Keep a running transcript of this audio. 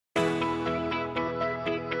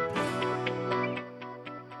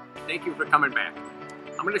Thank you for coming back.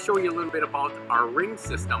 I'm going to show you a little bit about our ring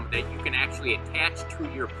system that you can actually attach to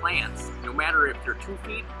your plants, no matter if they're 2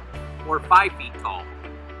 feet or 5 feet tall.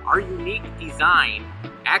 Our unique design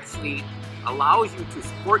actually allows you to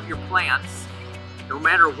support your plants no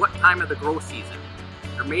matter what time of the growth season.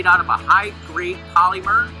 They're made out of a high-grade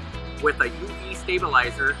polymer with a UV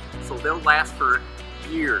stabilizer, so they'll last for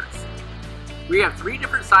years. We have 3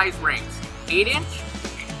 different size rings: 8-inch,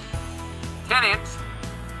 10-inch,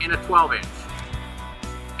 and a 12-inch.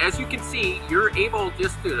 As you can see, you're able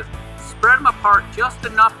just to spread them apart just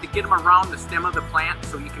enough to get them around the stem of the plant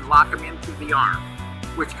so you can lock them into the arm,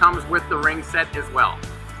 which comes with the ring set as well.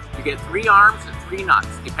 You get 3 arms and 3 nuts,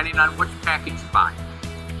 depending on which package you buy.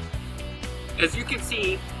 As you can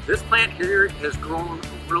see, this plant here has grown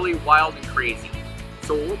really wild and crazy.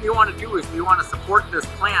 So what we want to do is we want to support this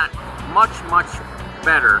plant much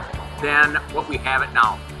better than what we have it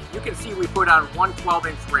now. You can see we put on 1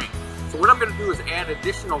 12-inch ring. So what I'm going to do is add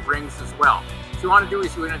additional rings as well. So what you want to do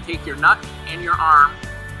is you're going to take your nut and your arm,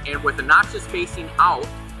 and with the notches facing out,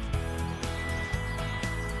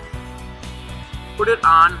 put it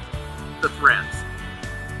on the threads.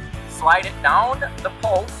 Slide it down the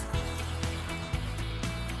post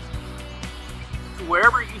to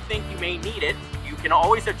wherever you think you may need it. You can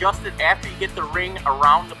always adjust it after you get the ring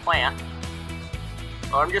around the plant.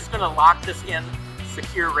 So I'm just going to lock this in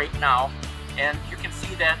secure right now, and you can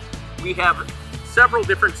see that we have several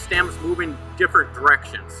different stems moving different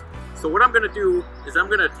directions. So what I'm going to do is I'm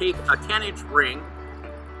going to take a 10-inch ring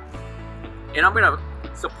and I'm going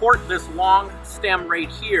to support this long stem right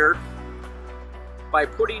here by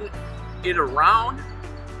putting it around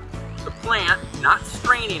the plant, not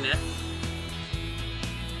straining it,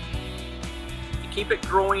 to keep it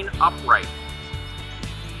growing upright.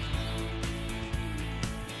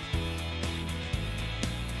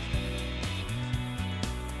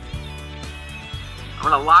 I'm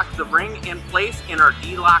going to lock the ring in place in our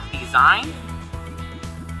D-lock design.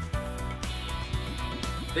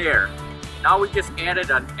 There. Now we just added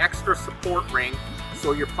an extra support ring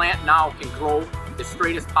so your plant now can grow as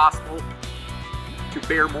straight as possible to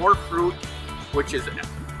bear more fruit, which is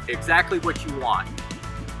exactly what you want.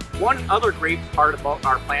 One other great part about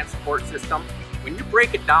our plant support system, when you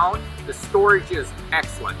break it down, the storage is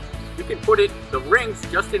excellent. You can put the rings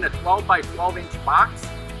just in a 12 by 12 inch box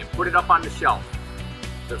and put it up on the shelf.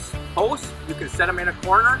 The posts, you can set them in a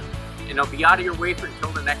corner and they'll be out of your way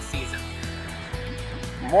until the next season.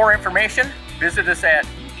 For more information, visit us at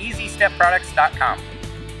easystepproducts.com.